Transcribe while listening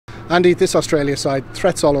Andy, this Australia side,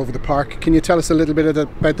 threats all over the park. Can you tell us a little bit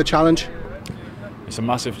about the challenge? It's a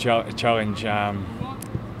massive challenge.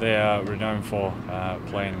 They are renowned for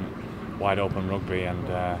playing wide open rugby, and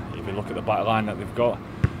if you look at the back line that they've got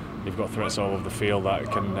threats all over the field that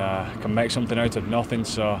can make something out of nothing.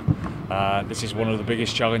 So this is one of the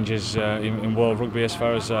biggest challenges in world rugby as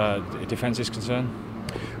far as defence is concerned.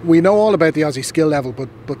 We know all about the Aussie skill level,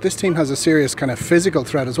 but this team has a serious kind of physical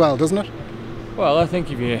threat as well, doesn't it? Well, I think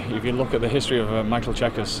if you look at the history of Michael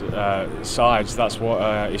Checker's sides, that's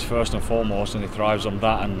what is first and foremost, and he thrives on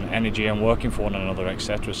that and energy and working for one another,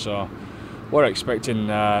 etc. So we're expecting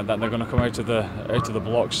that they're going to come out of the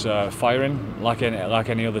blocks firing like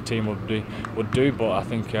any other team would do. But I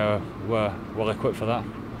think we're well equipped for that.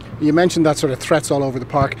 You mentioned that sort of threats all over the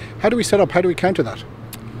park. How do we set up? How do we counter that?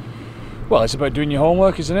 Well, it's about doing your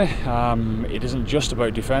homework, isn't it? It isn't just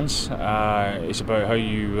about defence. It's about how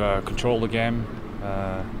you control the game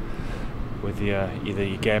with either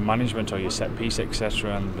your game management or your set piece,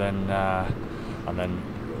 etc. And then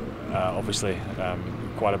obviously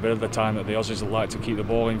quite a bit of the time that the Aussies like to keep the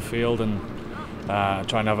ball in field and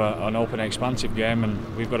try and have an open, expansive game.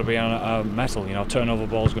 And we've got to be on a mettle. You know, turnover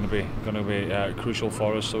ball is going to be crucial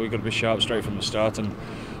for us. So we've got to be sharp straight from the start and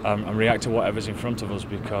react to whatever's in front of us,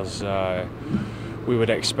 because we would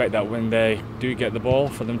expect that when they do get the ball,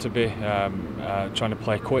 for them to be trying to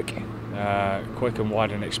play quick and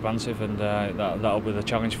wide and expansive, and that'll be the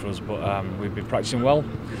challenge for us. But we've been practicing well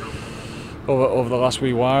over the last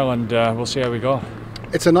wee while, and we'll see how we go.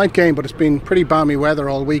 It's a night game, but it's been pretty balmy weather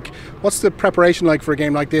all week. What's the preparation like for a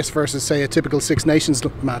game like this versus, say, a typical Six Nations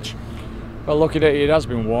match? Well, look, it has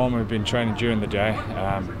been warm. We've been training during the day,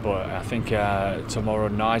 but I think tomorrow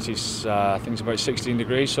night is it's about 16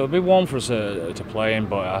 degrees, so it'll be warm for us to play in.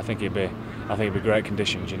 But I think it'd be great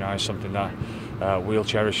conditions. You know, it's something that we'll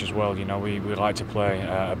cherish as well. You know, we like to play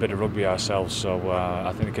a bit of rugby ourselves, so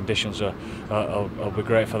I think the conditions will be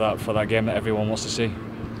great for that game that everyone wants to see.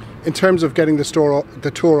 In terms of getting the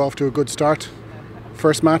tour off to a good start,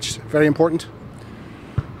 first match very important.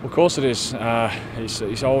 Of course it is.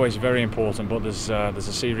 It's always very important, but there's a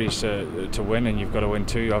series to win, and you've got to win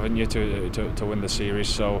two, haven't you, to win the series.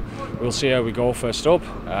 So we'll see how we go first up.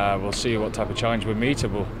 We'll see what type of challenge we meet,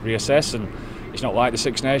 and we'll reassess. And it's not like the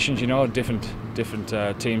Six Nations, you know, different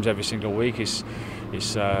teams every single week. It's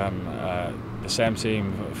the same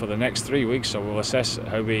team for the next 3 weeks. So we'll assess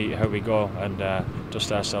how we go and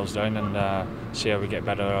dust ourselves down and see how we get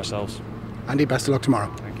better ourselves. Andy, best of luck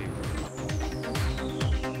tomorrow.